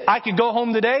say this, I could go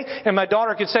home today and my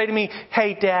daughter could say to me,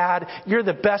 hey, Dad, you're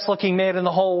the best looking man in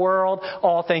the whole world.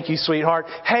 Oh, thank you, sweetheart.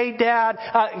 Hey, Dad,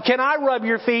 can I rub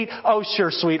your feet? Oh,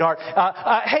 sure, sweetheart.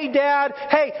 Hey, Dad,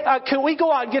 can we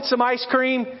go out and get some ice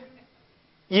cream?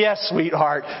 Yes,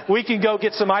 sweetheart. We can go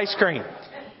get some ice cream.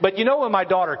 But you know when my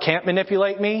daughter can't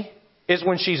manipulate me? Is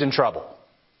when she's in trouble.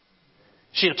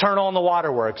 She'll turn on the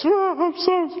waterworks. Oh, I'm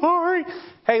so sorry.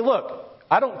 Hey, look,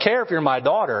 I don't care if you're my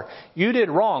daughter. You did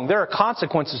wrong. There are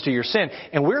consequences to your sin.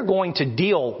 And we're going to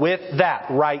deal with that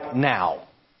right now.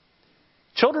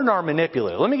 Children are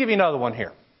manipulative. Let me give you another one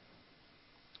here.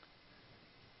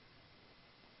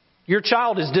 Your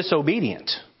child is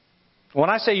disobedient. When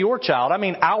I say your child, I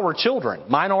mean our children.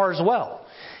 Mine are as well.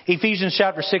 Ephesians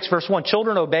chapter 6 verse 1.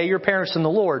 Children, obey your parents in the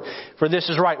Lord, for this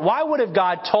is right. Why would have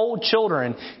God told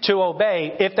children to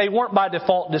obey if they weren't by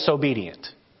default disobedient?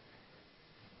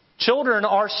 Children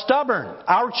are stubborn.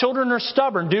 Our children are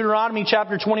stubborn. Deuteronomy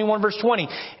chapter 21 verse 20.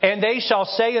 And they shall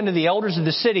say unto the elders of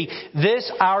the city,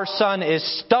 this our son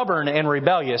is stubborn and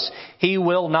rebellious. He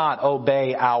will not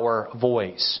obey our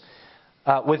voice.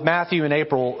 With Matthew and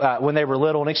April, when they were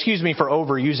little, and excuse me for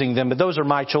overusing them, but those are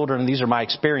my children and these are my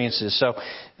experiences. So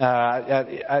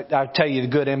I tell you the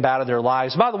good and bad of their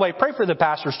lives. By the way, pray for the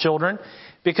pastor's children,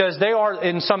 because they are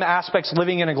in some aspects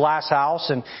living in a glass house,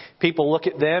 and people look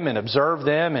at them and observe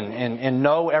them and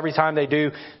know every time they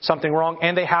do something wrong,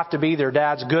 and they have to be their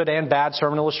dad's good and bad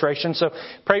sermon illustration. So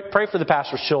pray for the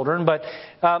pastor's children. But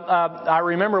I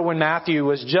remember when Matthew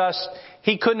was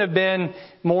he couldn't have been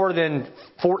more than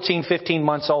 14, 15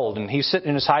 months old. And he's sitting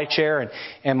in his high chair,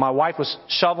 and my wife was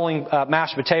shoveling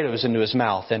mashed potatoes into his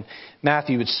mouth. And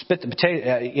Matthew would spit the potato,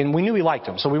 and we knew he liked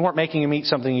them, so we weren't making him eat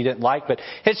something he didn't like. But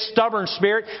his stubborn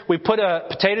spirit, we put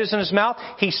potatoes in his mouth,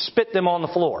 he spit them on the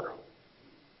floor.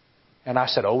 And I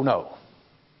said, oh no,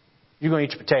 you're going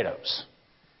to eat your potatoes.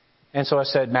 And so I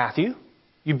said, Matthew,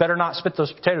 you better not spit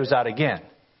those potatoes out again.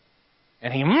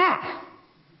 And he,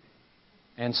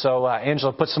 And so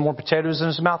Angela put some more potatoes in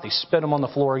his mouth. He spit them on the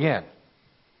floor again.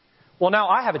 Well, now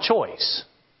I have a choice.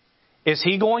 Is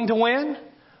he going to win,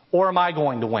 or am I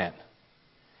going to win?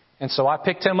 And so I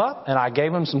picked him up and I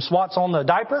gave him some swats on the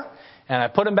diaper, and I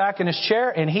put him back in his chair,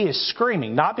 and he is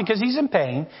screaming. Not because he's in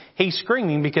pain. He's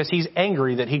screaming because he's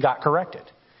angry that he got corrected.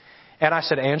 And I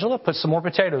said, Angela, put some more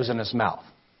potatoes in his mouth.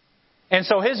 And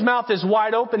so his mouth is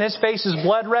wide open. His face is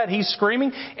blood red. He's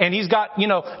screaming. And he's got,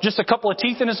 just a couple of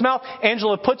teeth in his mouth.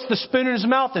 Angela puts the spoon in his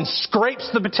mouth and scrapes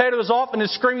the potatoes off in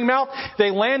his screaming mouth. They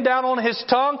land down on his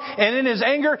tongue. And in his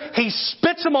anger, he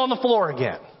spits them on the floor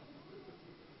again.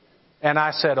 And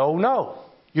I said, oh no,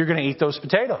 you're going to eat those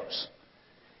potatoes.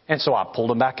 And so I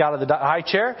pulled him back out of the high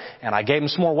chair, and I gave him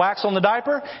some more wax on the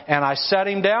diaper, and I set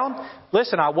him down.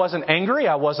 Listen, I wasn't angry.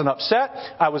 I wasn't upset.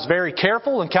 I was very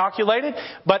careful and calculated.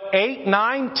 But 8,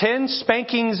 9, 10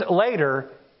 spankings later,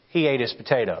 he ate his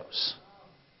potatoes.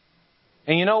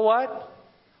 And you know what?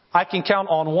 I can count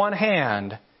on one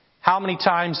hand how many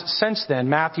times since then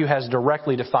Matthew has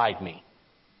directly defied me.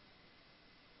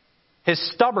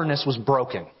 His stubbornness was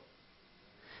broken.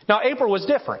 Now, April was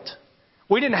different.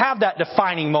 We didn't have that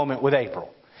defining moment with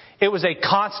April. It was a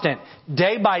constant,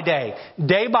 day by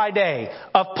day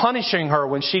of punishing her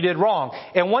when she did wrong.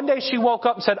 And one day she woke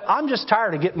up and said, I'm just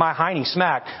tired of getting my hiney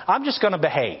smacked. I'm just going to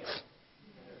behave.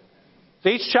 So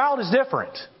each child is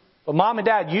different. But mom and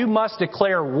dad, you must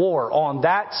declare war on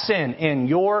that sin in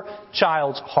your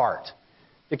child's heart.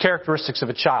 The characteristics of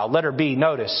a child. Letter B,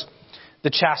 notice the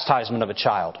chastisement of a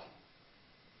child.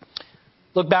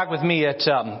 Look back with me at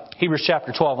Hebrews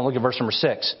chapter 12 and look at verse number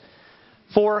 6.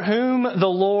 For whom the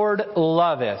Lord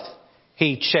loveth,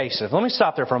 He chasteneth. Let me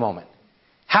stop there for a moment.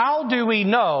 How do we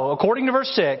know, according to verse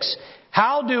 6,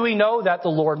 how do we know that the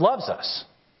Lord loves us?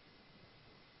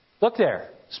 Look there.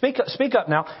 Speak up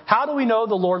now. How do we know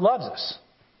the Lord loves us?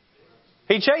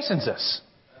 He chastens us.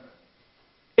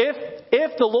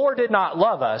 If the Lord did not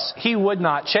love us, He would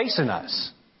not chasten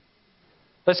us.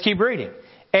 Let's keep reading.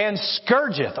 And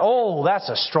scourgeth. Oh, that's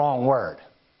a strong word.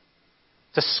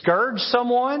 To scourge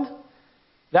someone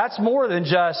That's more than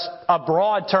just a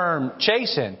broad term,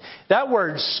 chasten. That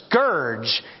word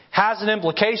scourge has an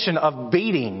implication of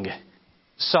beating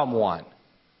someone.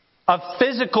 A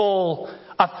physical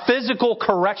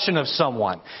correction of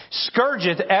someone.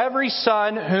 Scourgeth every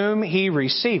son whom he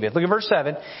receiveth. Look at verse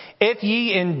 7. If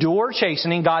ye endure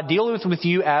chastening, God dealeth with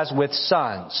you as with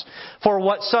sons. For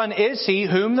what son is he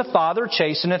whom the Father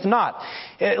chasteneth not?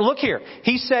 Look here.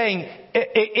 He's saying,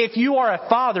 if you are a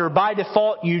father, by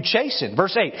default you chasten.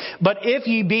 Verse 8. But if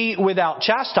ye be without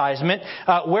chastisement,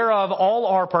 whereof all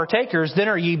are partakers, then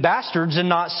are ye bastards and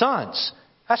not sons.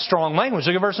 That's strong language.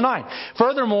 Look at verse 9.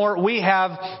 Furthermore, we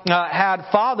have had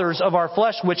fathers of our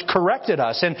flesh which corrected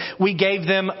us, and we gave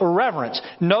them reverence.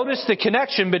 Notice the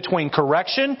connection between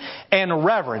correction and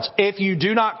reverence. If you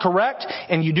do not correct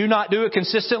and you do not do it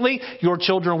consistently, your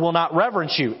children will not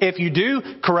reverence you. If you do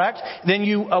correct, then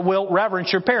you will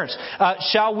reverence your parents.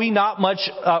 Shall we not much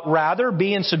rather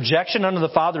be in subjection unto the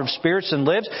Father of spirits and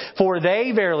lives? For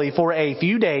they verily for a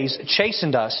few days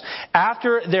chastened us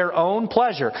after their own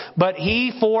pleasure, but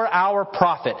He for our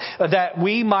profit, that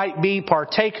we might be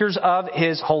partakers of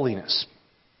His holiness.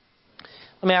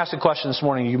 Let me ask a question this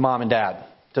morning, you mom and dad,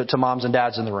 to moms and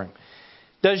dads in the room.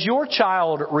 Does your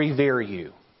child revere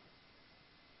you?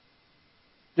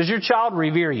 Does your child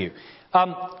revere you?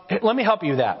 Let me help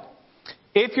you with that.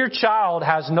 If your child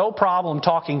has no problem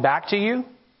talking back to you,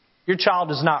 your child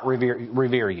does not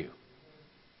revere you.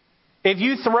 If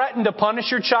you threaten to punish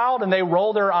your child and they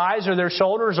roll their eyes or their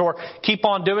shoulders or keep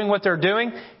on doing what they're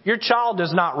doing, your child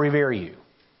does not revere you.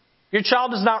 Your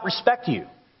child does not respect you.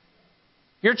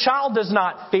 Your child does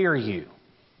not fear you.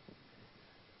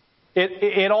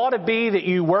 It ought to be that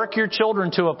you work your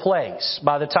children to a place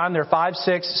by the time they're 5,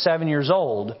 6, 7 years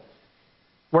old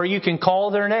where you can call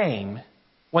their name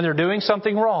when they're doing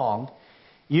something wrong.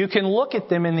 You can look at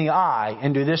them in the eye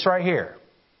and do this right here.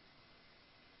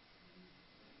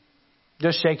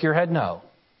 Just shake your head no.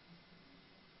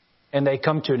 And they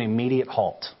come to an immediate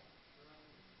halt.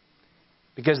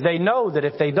 Because they know that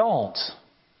if they don't,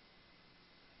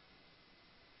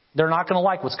 they're not going to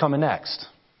like what's coming next.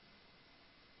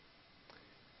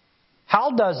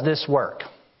 How does this work?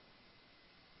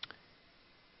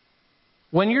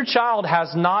 When your child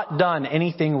has not done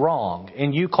anything wrong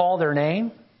and you call their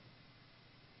name,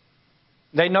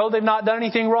 they know they've not done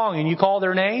anything wrong and you call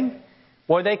their name,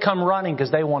 boy, they come running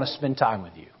because they want to spend time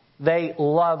with you. They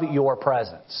love your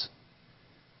presence.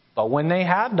 But when they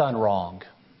have done wrong,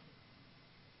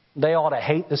 they ought to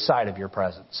hate the sight of your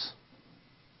presence.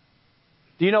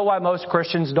 Do you know why most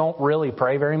Christians don't really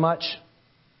pray very much?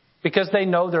 Because they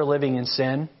know they're living in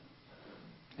sin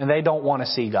and they don't want to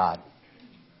see God.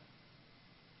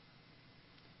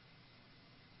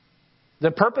 The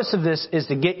purpose of this is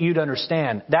to get you to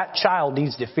understand that child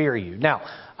needs to fear you. Now,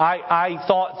 I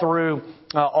thought through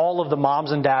all of the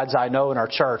moms and dads I know in our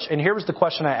church, and here was the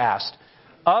question I asked.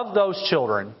 Of those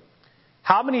children,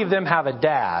 how many of them have a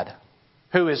dad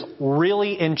who is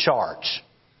really in charge?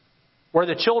 Where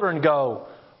the children go,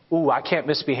 ooh, I can't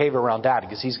misbehave around dad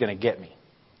because he's going to get me.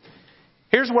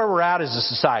 Here's where we're at as a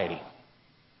society.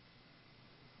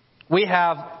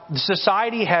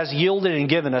 Society has yielded and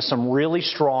given us some really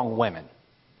strong women.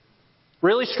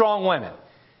 Really strong women.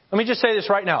 Let me just say this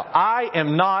right now. I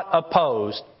am not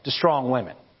opposed to strong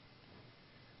women.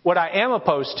 What I am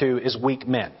opposed to is weak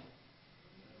men.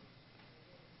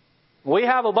 We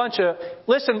have a bunch of...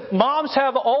 Listen, moms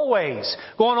have always,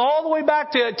 going all the way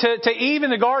back to Eve in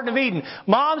the Garden of Eden,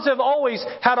 moms have always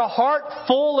had a heart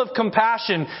full of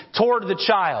compassion toward the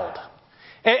child.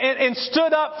 And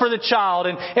stood up for the child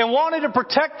and wanted to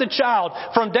protect the child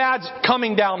from dads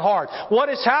coming down hard. What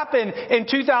has happened in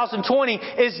 2020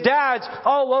 is dads,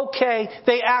 oh, okay,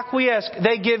 they acquiesce,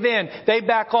 they give in, they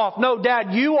back off. No,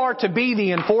 Dad, you are to be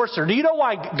the enforcer. Do you know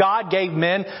why God gave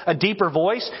men a deeper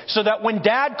voice? So that when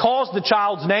Dad calls the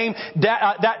child's name,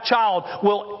 that child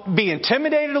will be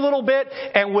intimidated a little bit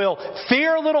and will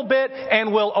fear a little bit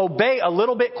and will obey a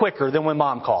little bit quicker than when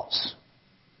Mom calls.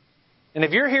 And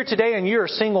if you're here today and you're a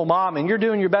single mom and you're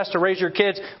doing your best to raise your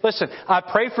kids, listen, I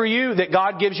pray for you that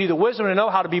God gives you the wisdom to know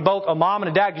how to be both a mom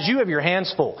and a dad because you have your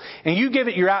hands full and you give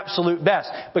it your absolute best.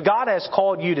 But God has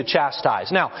called you to chastise.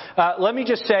 Now, let me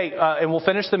just say, and we'll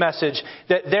finish the message,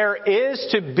 that there is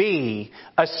to be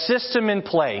a system in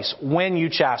place when you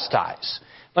chastise.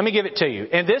 Let me give it to you.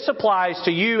 And this applies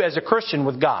to you as a Christian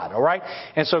with God, all right?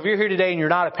 And so if you're here today and you're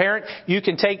not a parent, you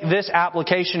can take this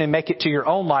application and make it to your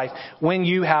own life when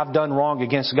you have done wrong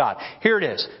against God. Here it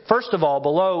is. First of all,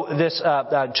 below this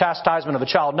chastisement of a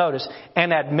child, notice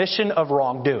an admission of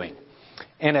wrongdoing.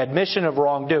 An admission of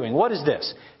wrongdoing. What is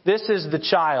this? This is the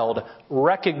child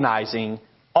recognizing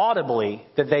audibly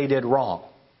that they did wrong.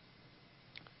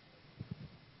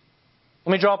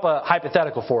 Let me draw up a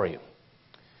hypothetical for you.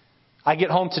 I get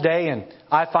home today and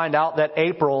I find out that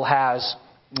April has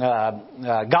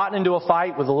gotten into a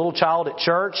fight with a little child at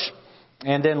church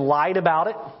and then lied about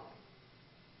it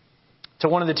to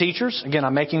one of the teachers. Again,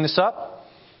 I'm making this up.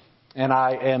 And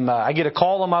I get a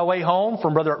call on my way home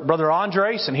from Brother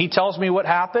Andres, and he tells me what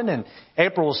happened. And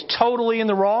April is totally in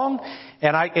the wrong.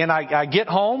 And I get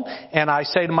home and I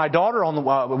say to my daughter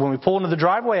when we pull into the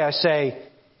driveway, I say,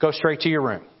 "Go straight to your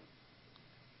room.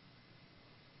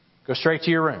 Go straight to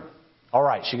your room." All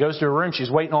right. She goes to her room. She's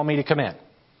waiting on me to come in.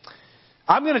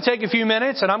 I'm going to take a few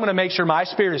minutes and I'm going to make sure my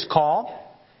spirit is calm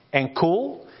and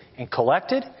cool and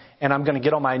collected. And I'm going to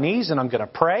get on my knees and I'm going to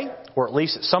pray, or at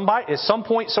least at some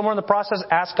point, somewhere in the process,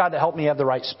 ask God to help me have the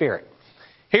right spirit.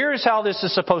 Here's how this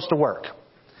is supposed to work.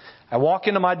 I walk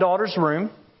into my daughter's room.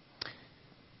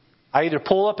 I either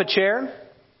pull up a chair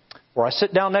or I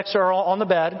sit down next to her on the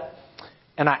bed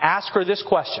and I ask her this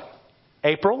question.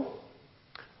 "April,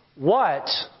 what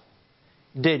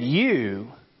did you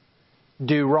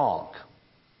do wrong?"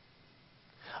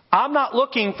 I'm not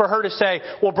looking for her to say,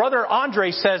 "Well, Brother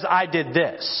Andre says I did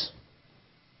this."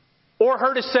 Or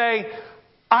her to say,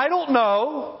 "I don't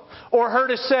know." Or her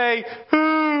to say,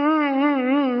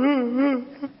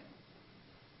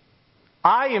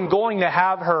 I am going to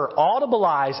have her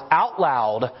audibilize out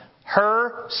loud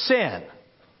her sin.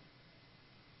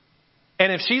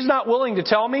 And if she's not willing to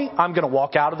tell me, I'm going to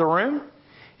walk out of the room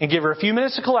and give her a few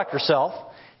minutes to collect herself.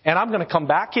 And I'm going to come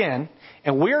back in.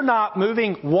 And we're not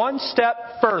moving one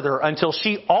step further until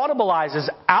she audibilizes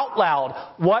out loud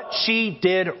what she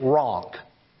did wrong.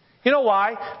 You know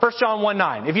why? 1 John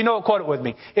 1:9. If you know it, quote it with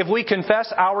me. "If we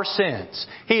confess our sins,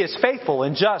 He is faithful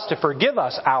and just to forgive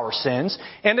us our sins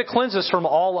and to cleanse us from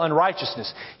all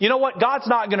unrighteousness." You know what? God's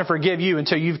not going to forgive you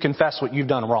until you've confessed what you've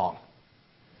done wrong.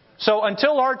 So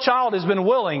until our child has been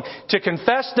willing to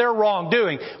confess their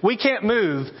wrongdoing, we can't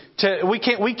move to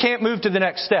the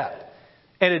next step.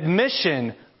 An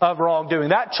admission of wrongdoing.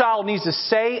 That child needs to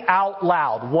say out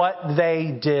loud what they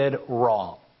did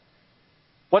wrong.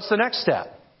 What's the next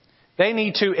step? They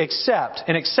need to accept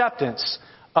an acceptance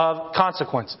of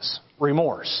consequences,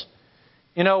 remorse.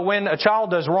 You know, when a child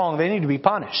does wrong, they need to be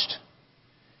punished.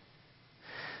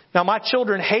 Now, my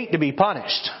children hate to be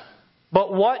punished.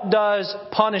 But what does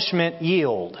punishment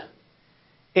yield?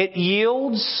 It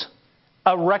yields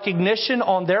a recognition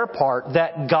on their part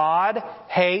that God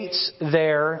hates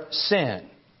their sin.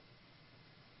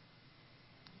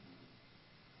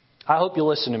 I hope you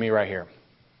listen to me right here.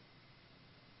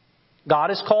 God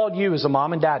has called you as a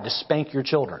mom and dad to spank your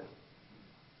children.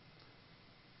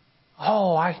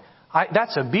 Oh,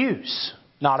 that's abuse.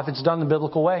 Not if it's done the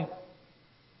biblical way.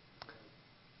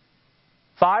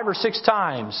 5 or 6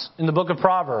 times in the book of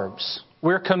Proverbs,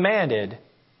 we're commanded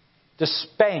to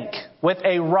spank with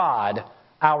a rod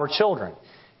our children.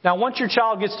 Now, once your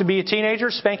child gets to be a teenager,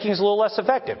 spanking is a little less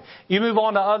effective. You move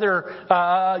on to other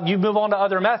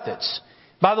methods.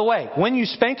 By the way, when you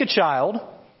spank a child,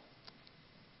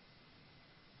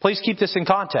 please keep this in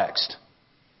context.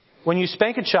 When you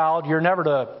spank a child, you're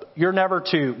never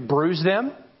to bruise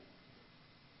them.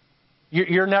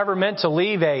 You're never meant to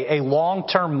leave a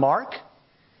long-term mark.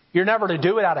 You're never to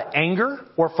do it out of anger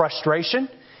or frustration.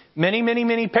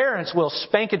 Many parents will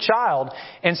spank a child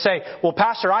and say, "Well,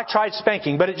 Pastor, I tried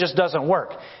spanking, but it just doesn't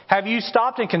work." Have you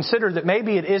stopped and considered that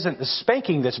maybe it isn't the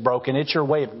spanking that's broken, it's your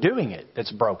way of doing it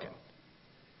that's broken?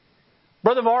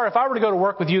 Brother Var, if I were to go to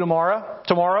work with you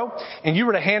tomorrow, and you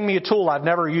were to hand me a tool I've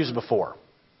never used before,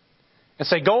 and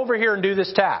say, "Go over here and do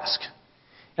this task,"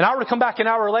 and I were to come back an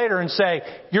hour later and say,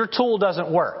 "Your tool doesn't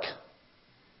work,"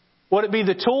 would it be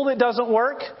the tool that doesn't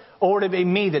work, or would it be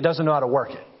me that doesn't know how to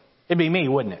work it? It'd be me,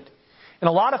 wouldn't it? And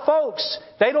a lot of folks,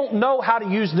 they don't know how to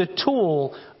use the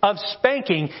tool of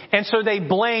spanking, and so they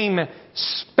blame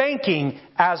spanking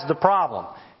as the problem.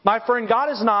 My friend, God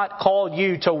has not called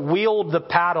you to wield the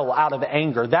paddle out of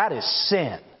anger. That is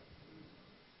sin.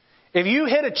 If you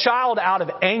hit a child out of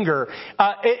anger,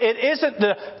 it isn't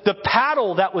the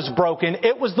paddle that was broken.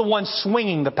 It was the one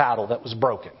swinging the paddle that was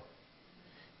broken.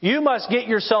 You must get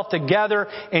yourself together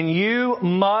and you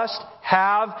must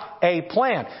have a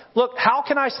plan. Look, how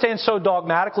can I stand so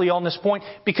dogmatically on this point?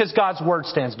 Because God's Word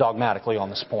stands dogmatically on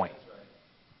this point.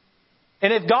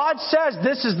 And if God says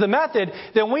this is the method,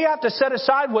 then we have to set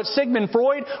aside what Sigmund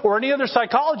Freud or any other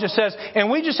psychologist says, and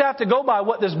we just have to go by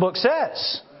what this book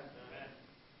says.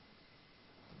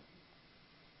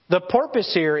 The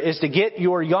purpose here is to get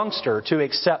your youngster to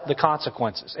accept the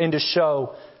consequences and to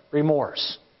show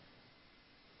remorse.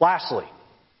 Lastly,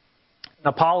 an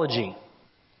apology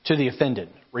to the offended,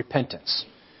 repentance.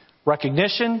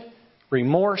 Recognition,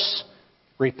 remorse,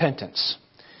 repentance.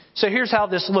 So here's how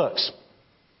this looks.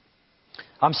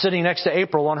 I'm sitting next to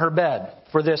April on her bed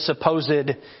for this supposed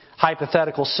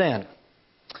hypothetical sin.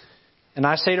 And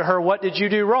I say to her, what did you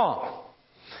do wrong?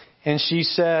 And she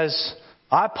says,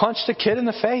 I punched a kid in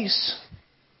the face.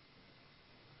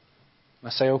 I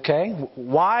say, okay,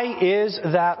 why is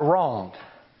that wrong?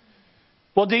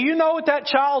 Well, do you know what that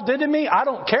child did to me? I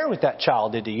don't care what that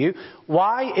child did to you.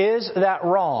 Why is that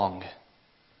wrong?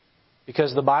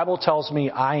 Because the Bible tells me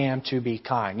I am to be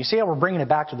kind. You see how we're bringing it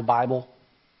back to the Bible?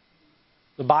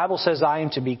 The Bible says I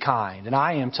am to be kind and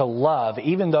I am to love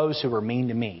even those who are mean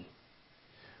to me.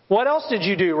 What else did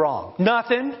you do wrong?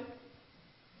 Nothing.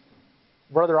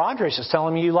 Brother Andres is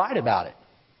telling me you lied about it.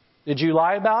 Did you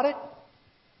lie about it?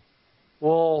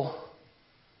 Well,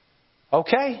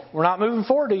 okay, we're not moving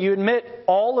forward till you admit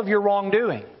all of your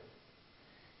wrongdoing.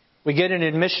 We get an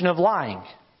admission of lying.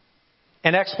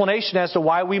 An explanation as to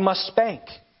why we must spank.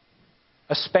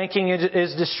 A spanking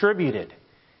is distributed.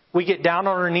 We get down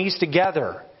on our knees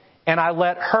together and I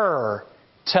let her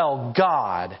tell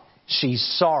God she's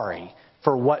sorry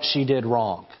for what she did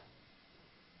wrong.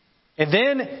 And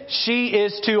then she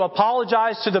is to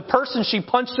apologize to the person she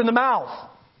punched in the mouth.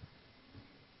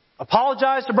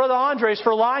 Apologize to Brother Andres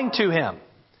for lying to him.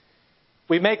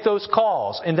 We make those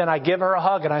calls and then I give her a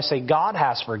hug and I say, God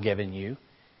has forgiven you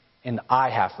and I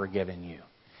have forgiven you.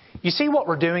 You see what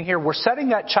we're doing here? We're setting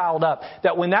that child up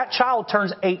that when that child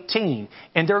turns 18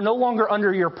 and they're no longer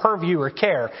under your purview or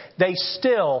care, they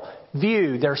still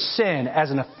view their sin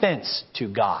as an offense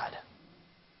to God.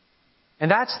 And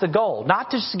that's the goal.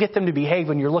 Not just to get them to behave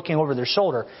when you're looking over their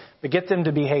shoulder, but get them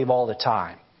to behave all the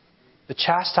time. The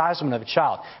chastisement of a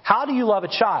child. How do you love a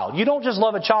child? You don't just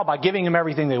love a child by giving them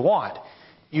everything they want.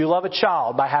 You love a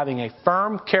child by having a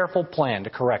firm, careful plan to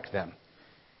correct them.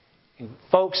 And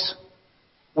folks,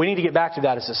 we need to get back to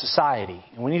that as a society.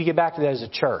 And we need to get back to that as a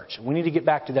church. And we need to get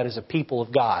back to that as a people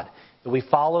of God. That we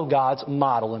follow God's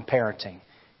model in parenting.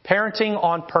 Parenting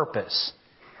on purpose.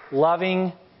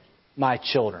 Loving my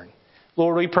children.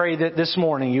 Lord, we pray that this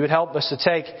morning you would help us to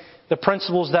take the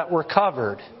principles that were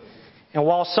covered. And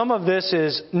while some of this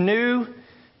is new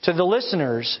to the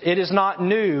listeners, it is not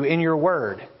new in your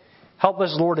word. Help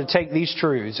us, Lord, to take these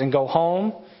truths and go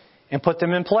home and put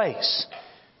them in place.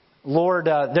 Lord,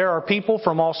 there are people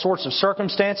from all sorts of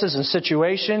circumstances and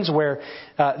situations where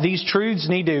these truths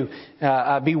need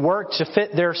to be worked to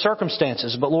fit their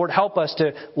circumstances. But Lord, help us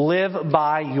to live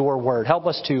by your word. Help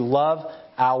us to love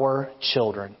our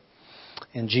children.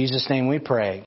 In Jesus' name we pray.